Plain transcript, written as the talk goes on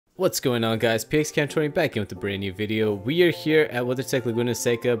What's going on, guys? PXCam20 back in with a brand new video. We are here at WeatherTech Laguna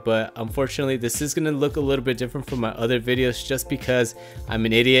Seca, but unfortunately this is going to look a little bit different from my other videos just because I'm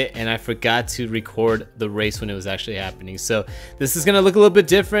an idiot and I forgot to record the race when it was actually happening. So this is going to look a little bit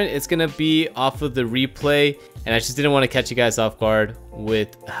different. It's going to be off of the replay, and I just didn't want to catch you guys off guard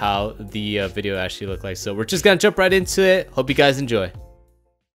with how the video actually looked like. So we're just going to jump right into it. Hope you guys enjoy.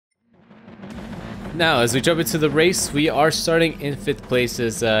 Now, as we jump into the race, we are starting in 5th place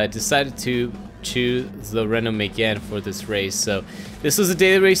as decided to choose the Renault Megane for this race. So this was a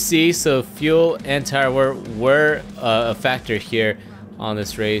daily race C, so fuel and tire wear were a factor here on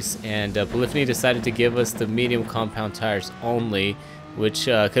this race, and Polyphony decided to give us the medium compound tires only, which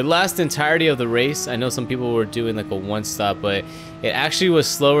could last the entirety of the race. I know some people were doing like a one-stop, but it actually was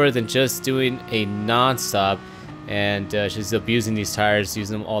slower than just doing a non-stop, and she's abusing these tires,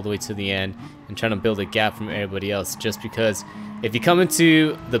 using them all the way to the end and trying to build a gap from everybody else, just because if you come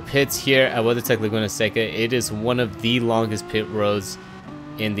into the pits here at WeatherTech Laguna Seca, it is one of the longest pit roads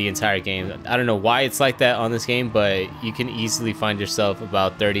in the entire game. I don't know why it's like that on this game, but you can easily find yourself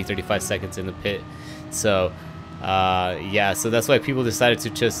about 30-35 seconds in the pit. So yeah, so that's why people decided to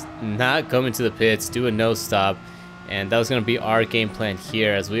just not come into the pits, do a no stop, and that was going to be our game plan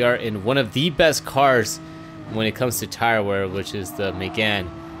here, as we are in one of the best cars when it comes to tire wear, which is the Megane.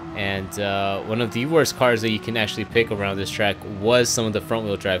 And one of the worst cars that you can actually pick around this track was some of the front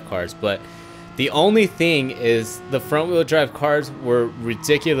wheel drive cars. But the only thing is the front wheel drive cars were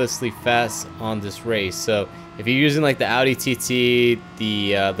ridiculously fast on this race. So if you're using like the Audi TT,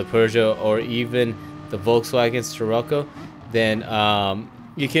 the Peugeot, or even the Volkswagen Scirocco, then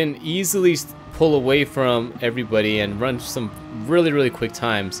you can easily pull away from everybody and run some really quick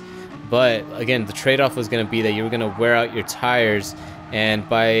times. But again, the trade-off was going to be that you were going to wear out your tires, and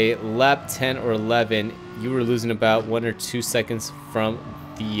by lap 10 or 11 you were losing about 1 or 2 seconds from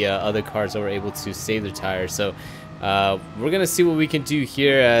the other cars that were able to save their tires. So we're gonna see what we can do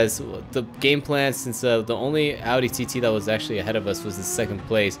here, as the game plan, since the only Audi TT that was actually ahead of us was in 2nd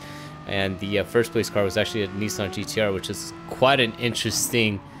place, and the first place car was actually a Nissan GTR, which is quite an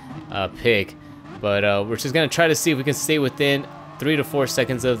interesting pick. But we're just gonna try to see if we can stay within 3 to 4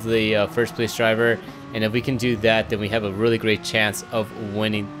 seconds of the first place driver, and if we can do that, then we have a really great chance of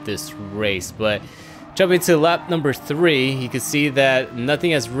winning this race. But jumping to lap number 3, you can see that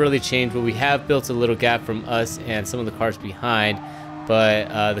nothing has really changed, but we have built a little gap from us and some of the cars behind.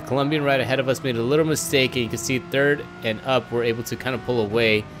 But the Colombian right ahead of us made a little mistake, and you can see 3rd and up we're able to kind of pull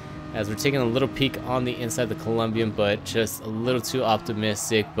away, as we're taking a little peek on the inside of the Colombian, but just a little too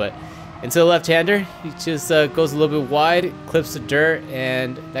optimistic. But into the left-hander, he just goes a little bit wide, clips the dirt,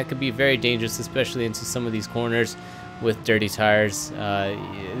 and that could be very dangerous, especially into some of these corners with dirty tires.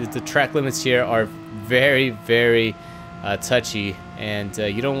 The track limits here are very touchy, and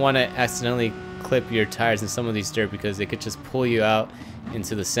you don't want to accidentally clip your tires in some of these dirt, because they could just pull you out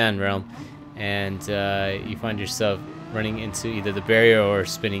into the sand realm, and you find yourself running into either the barrier or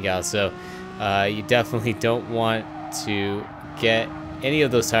spinning out. So you definitely don't want to get any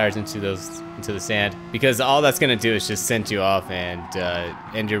of those tires into the sand, because all that's gonna do is just send you off and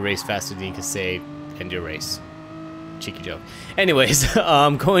end your race faster than you can say end your race. Cheeky joke. Anyways,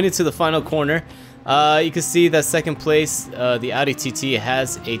 going into the final corner, you can see that 2nd place, the Audi TT,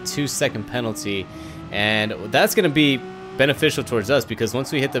 has a 2-second penalty, and that's gonna be beneficial towards us, because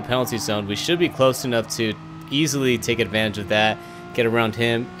once we hit the penalty zone, we should be close enough to easily take advantage of that, get around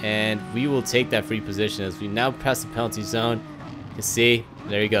him, and we will take that free position. As we now pass the penalty zone, you can see,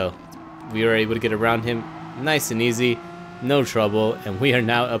 there you go, we were able to get around him nice and easy, no trouble, and we are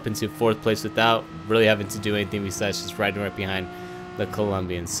now up into 4th place without really having to do anything besides just riding right behind the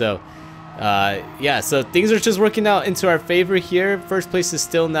Colombian. So yeah, so things are just working out into our favor here. 1st place is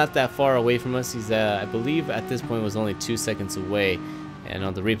still not that far away from us. He's I believe at this point was only 2 seconds away, and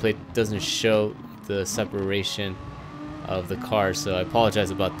on the replay it doesn't show the separation of the car, so I apologize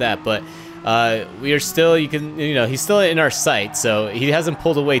about that. But we are still, he's still in our sight, so he hasn't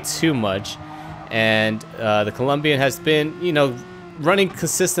pulled away too much, and the Colombian has been, running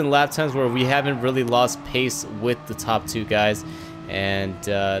consistent lap times where we haven't really lost pace with the top 2 guys. And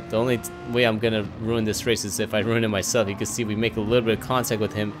the only way I'm gonna ruin this race is if I ruin it myself. You can see we make a little bit of contact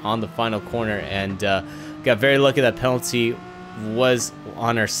with him on the final corner, and got very lucky that penalty was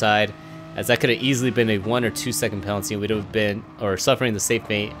on our side, as that could have easily been a 1 or 2 second penalty, and we'd have been suffering the same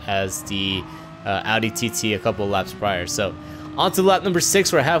fate as the Audi TT a couple of laps prior. So on to lap number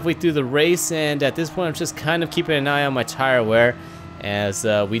 6, we're halfway through the race, and at this point I'm just kind of keeping an eye on my tire wear, as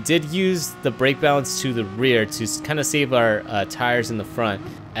we did use the brake balance to the rear to kind of save our tires in the front,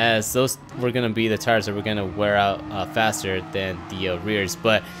 as those were going to be the tires that were going to wear out faster than the rears.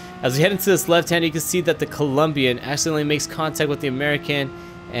 But as we head into this left hand, you can see that the Colombian accidentally makes contact with the American,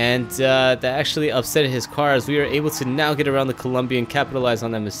 and that actually upset his car, as we were able to now get around the Colombian, capitalize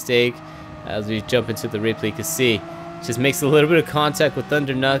on that mistake. As we jump into the replay, you can see just makes a little bit of contact with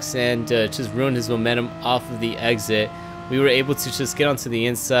Thundernux and just ruined his momentum off of the exit. We were able to just get onto the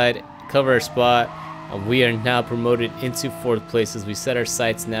inside, cover our spot, and we are now promoted into 4th place as we set our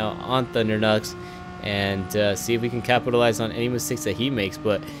sights now on Thundernux and see if we can capitalize on any mistakes that he makes.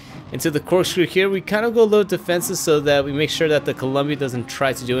 But into the corkscrew here, we kind of go a little defensive so that we make sure that the Columbia doesn't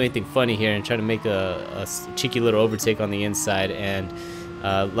try to do anything funny here and try to make a cheeky little overtake on the inside. And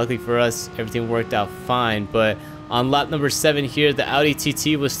luckily for us, everything worked out fine. But on lap number 7 here, the Audi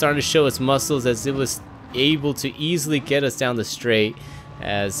TT was starting to show its muscles, as it was able to easily get us down the straight,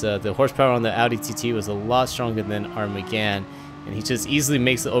 as the horsepower on the Audi TT was a lot stronger than our Megane, and he just easily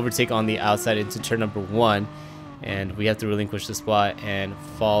makes the overtake on the outside into turn number 1, and we have to relinquish the spot and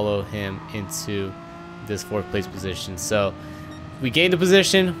follow him into this 4th place position. So we gained the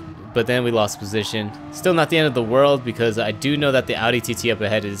position, but then we lost position. Still not the end of the world, because I do know that the Audi TT up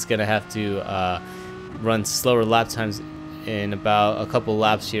ahead is going to have to run slower lap times in about a couple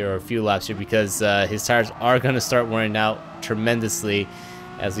laps here, or a few laps here, because his tires are going to start wearing out tremendously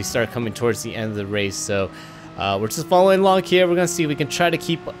as we start coming towards the end of the race. So we're just following along here. We're going to see if we can try to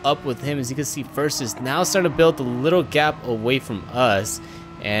keep up with him. As you can see, first is now starting to build a little gap away from us,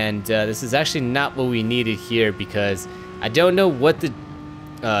 and this is actually not what we needed here, because I don't know what the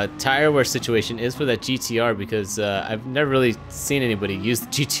tire wear situation is for that GTR, because I've never really seen anybody use the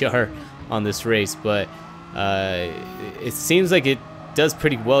GTR on this race, but it seems like it does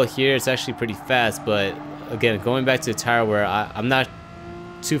pretty well here. It's actually pretty fast, but again, going back to the tire wear, I'm not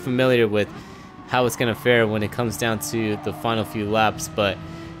too familiar with how it's going to fare when it comes down to the final few laps. But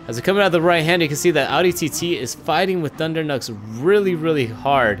as we come out of the right hand, you can see that Audi TT is fighting with Thundernux really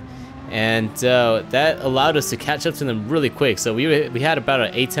hard, and that allowed us to catch up to them really quick. So we had about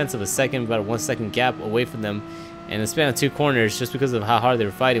an 0.8 of a second, about a 1 second gap away from them. And in the span of 2 corners, just because of how hard they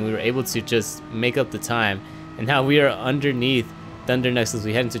were fighting, we were able to just make up the time. And now we are underneath Thundernux as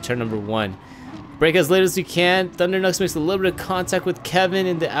we head into turn number 1. Brake as late as we can. Thundernux makes a little bit of contact with Kevin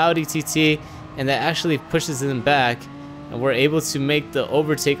in the Audi TT, and that actually pushes him back. And we're able to make the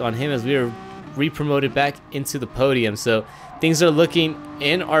overtake on him as we are re-promoted back into the podium. So things are looking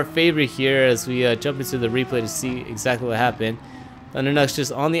in our favor here as we jump into the replay to see exactly what happened. Thundernux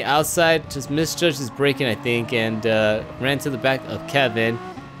just on the outside, just misjudged his braking, I think, and ran to the back of Kevin.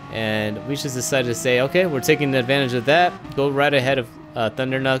 And we just decided to say, okay, we're taking advantage of that, go right ahead of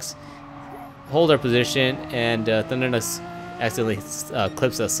Thundernux, hold our position, and Thundernux accidentally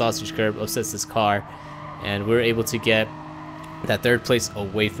clips a sausage curb, upsets his car, and we're able to get that 3rd place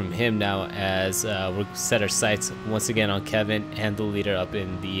away from him now, as we set our sights once again on Kevin and the leader up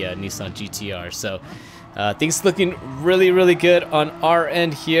in the Nissan GTR. So things looking really good on our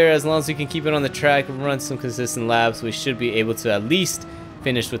end here. As long as we can keep it on the track and run some consistent laps, we should be able to at least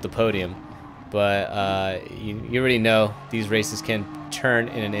finish with the podium. But you already know these races can turn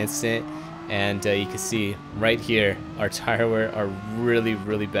in an instant, and you can see right here our tire wear are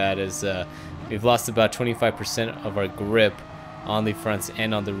really bad, as we've lost about 25% of our grip on the fronts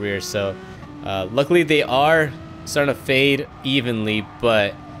and on the rear. So luckily they are starting to fade evenly,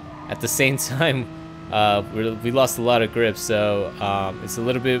 but at the same time we lost a lot of grip, so it's a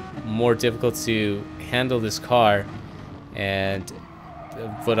little bit more difficult to handle this car. And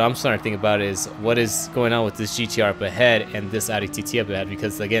what I'm starting to think about is what is going on with this GTR up ahead and this Audi TT up ahead,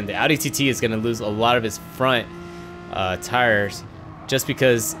 because again, the Audi TT is going to lose a lot of its front tires just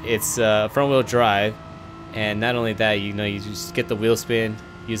because it's front wheel drive. And not only that, you know, you just get the wheel spin,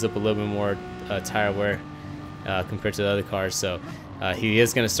 use up a little bit more tire wear compared to the other cars. So he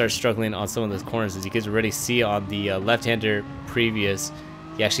is going to start struggling on some of those corners, as you can already see on the left-hander previous.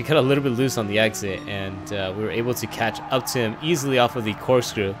 He actually got a little bit loose on the exit, and we were able to catch up to him easily off of the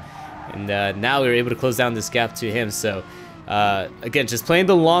corkscrew. And now we were able to close down this gap to him. So again, just playing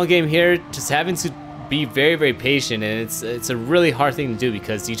the long game here, just having to be very patient, and it's a really hard thing to do,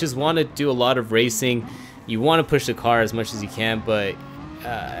 because you just want to do a lot of racing. You want to push the car as much as you can, but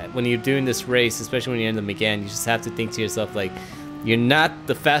when you're doing this race, especially when you're in the Megane, you just have to think to yourself, like, you're not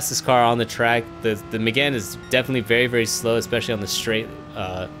the fastest car on the track. The Megane is definitely very slow, especially on the straight,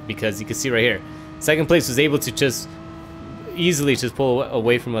 because you can see right here, second place was able to just easily just pull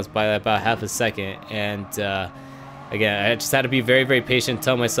away from us by about half a second. And again, I just had to be very patient,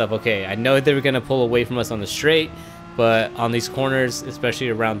 tell myself, okay, I know they were going to pull away from us on the straight, but on these corners, especially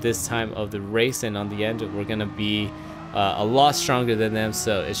around this time of the race and on the end, we're gonna be a lot stronger than them.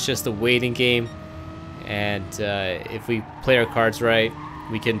 So it's just a waiting game, and if we play our cards right,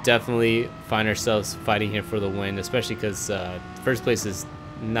 we can definitely find ourselves fighting here for the win, especially because first place is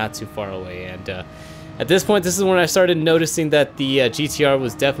not too far away. And at this point, this is when I started noticing that the GTR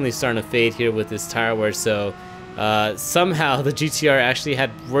was definitely starting to fade here with this tire wear. So somehow the GTR actually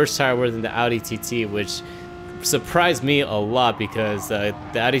had worse tire wear than the Audi TT, which surprised me a lot, because the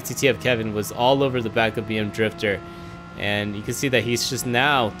Audi TT of Kevin was all over the back of BM Drifter, and you can see that he's just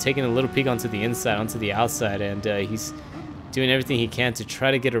now taking a little peek onto the inside, onto the outside, and he's doing everything he can to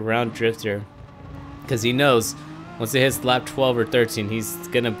try to get around Drifter, because he knows once it hits lap 12 or 13, he's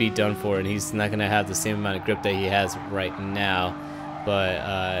gonna be done for, and he's not gonna have the same amount of grip that he has right now. But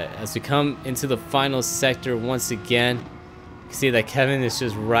as we come into the final sector once again, you can see that Kevin is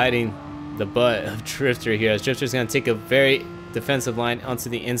just riding the butt of Drifter here, as Drifter's gonna take a very defensive line onto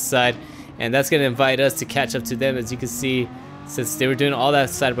the inside, and that's gonna invite us to catch up to them. As you can see, since they were doing all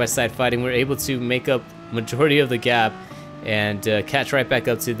that side-by-side fighting, we're able to make up majority of the gap and catch right back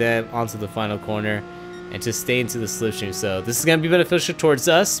up to them onto the final corner and just stay into the slipstream. So this is going to be beneficial towards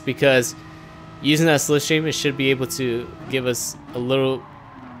us, because using that slipstream, it should be able to give us a little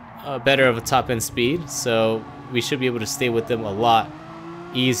better of a top end speed, so we should be able to stay with them a lot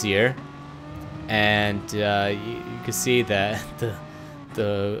easier. And you can see that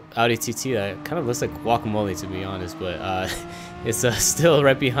the Audi TT kind of looks like guacamole, to be honest, but it's still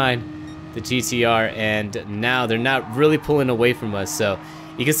right behind the GTR, and now they're not really pulling away from us. So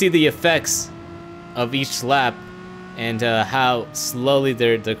you can see the effects of each lap, and how slowly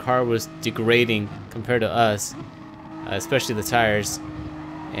their car was degrading compared to us, especially the tires.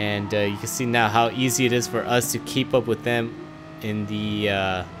 And you can see now how easy it is for us to keep up with them in the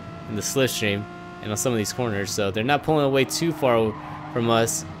slipstream and on some of these corners. So they're not pulling away too far from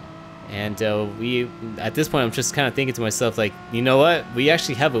us, and we, at this point, I'm just kind of thinking to myself, like, you know what, we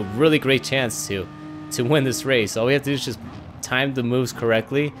actually have a really great chance to win this race. All we have to do is just time the moves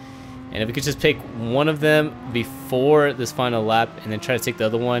correctly, and if we could just pick one of them before this final lap and then try to take the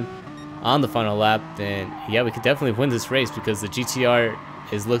other one on the final lap, then yeah, we could definitely win this race, because the GTR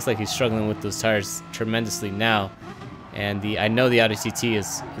looks like he's struggling with those tires tremendously now, and I know the Audi TT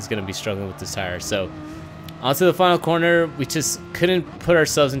is going to be struggling with this tire. So onto the final corner, we just couldn't put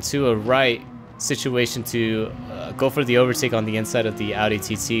ourselves into a right situation to go for the overtake on the inside of the Audi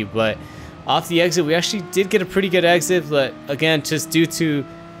TT, but off the exit, we actually did get a pretty good exit, but again, just due to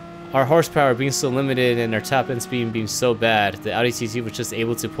our horsepower being so limited and our top end speed being so bad, the Audi TT was just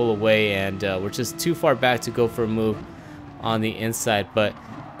able to pull away, and we're just too far back to go for a move on the inside. But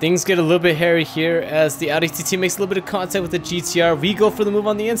things get a little bit hairy here as the Audi TT makes a little bit of contact with the GTR. We go for the move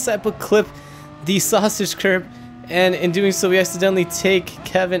on the inside, but clip the sausage curb, and in doing so, we accidentally take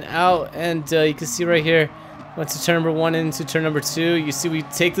Kevin out. And you can see right here, went to turn number 1 into turn number 2. You see we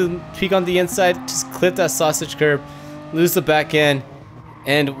take the peak on the inside, just clip that sausage curb, lose the back end,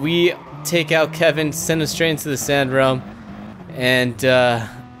 and we take out Kevin, send him straight into the sand realm. And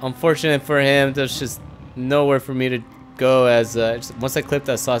unfortunate for him, there's just nowhere for me to go, as once I clipped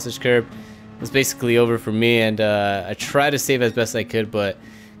that sausage curb, it was basically over for me. And I tried to save as best I could, but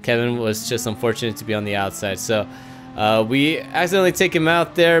Kevin was just unfortunate to be on the outside. So we accidentally take him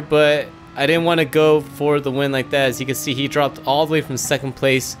out there, but I didn't want to go for the win like that. As you can see, he dropped all the way from 2nd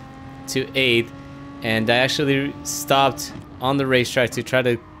place to 8th, and I actually stopped on the racetrack to try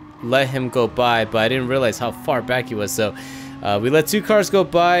to let him go by, but I didn't realize how far back he was. So we let 2 cars go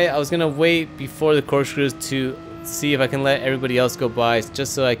by. I was gonna wait before the corkscrews to see if I can let everybody else go by,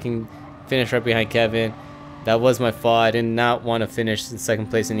 just so I can finish right behind Kevin. That was my fault. I did not want to finish in 2nd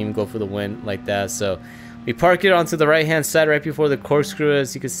place and even go for the win like that. So we park it onto the right hand side right before the corkscrew.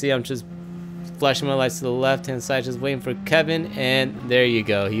 As you can see, I'm just flashing my lights to the left hand side, just waiting for Kevin, and there you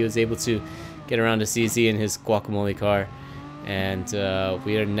go. He was able to get around to CZ in his guacamole car, and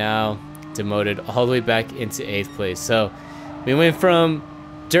we are now demoted all the way back into 8th place. So we went from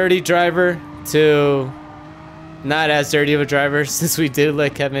dirty driver to not as dirty of a driver, since we did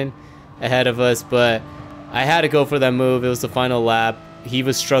let Kevin ahead of us, but I had to go for that move. It was the final lap. He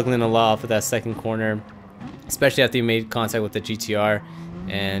was struggling a lot off of that 2nd corner, especially after he made contact with the GTR,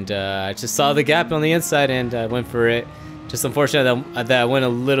 and I just saw the gap on the inside and I went for it. Just unfortunate that I went a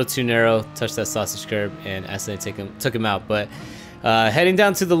little too narrow, touched that sausage curb, and accidentally took him out. But heading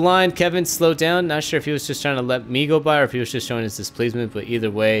down to the line, Kevin slowed down. Not sure if he was just trying to let me go by or if he was just showing his displeasement, but either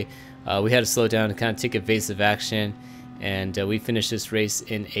way, we had to slow down and kind of take evasive action, and we finished this race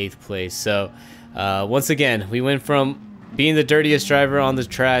in 8th place. So once again, we went from being the dirtiest driver on the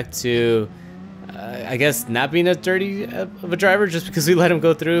track to I guess not being as dirty of a driver just because we let him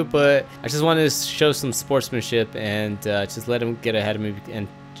go through, but I just wanted to show some sportsmanship and just let him get ahead of me and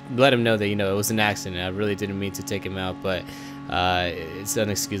let him know that, you know, it was an accident. I really didn't mean to take him out, but it's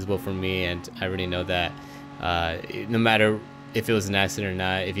unexcusable for me, and I already know that no matter if it was an accident or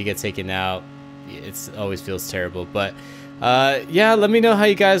not, if you get taken out, it always feels terrible. But yeah, let me know how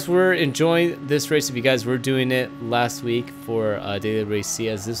you guys were enjoying this race, if you guys were doing it last week for Daily Race C,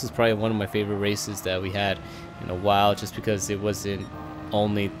 as this was probably one of my favorite races that we had in a while, just because it wasn't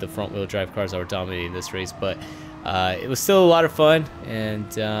only the front wheel drive cars that were dominating this race, but it was still a lot of fun,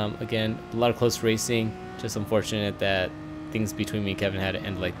 and again, a lot of close racing. Just unfortunate that things between me and Kevin had to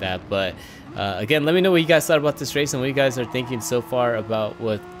end like that. But again, let me know what you guys thought about this race and what you guys are thinking so far about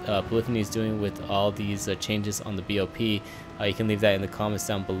what Polyphony is doing with all these changes on the BOP. You can leave that in the comments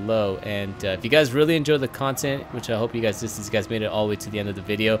down below. And if you guys really enjoy the content, which I hope you guys did since you guys made it all the way to the end of the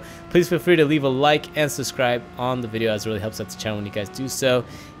video, please feel free to leave a like and subscribe on the video, as it really helps out the channel when you guys do so.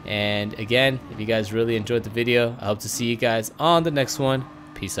 And again, if you guys really enjoyed the video, I hope to see you guys on the next one.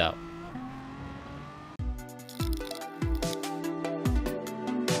 Peace out.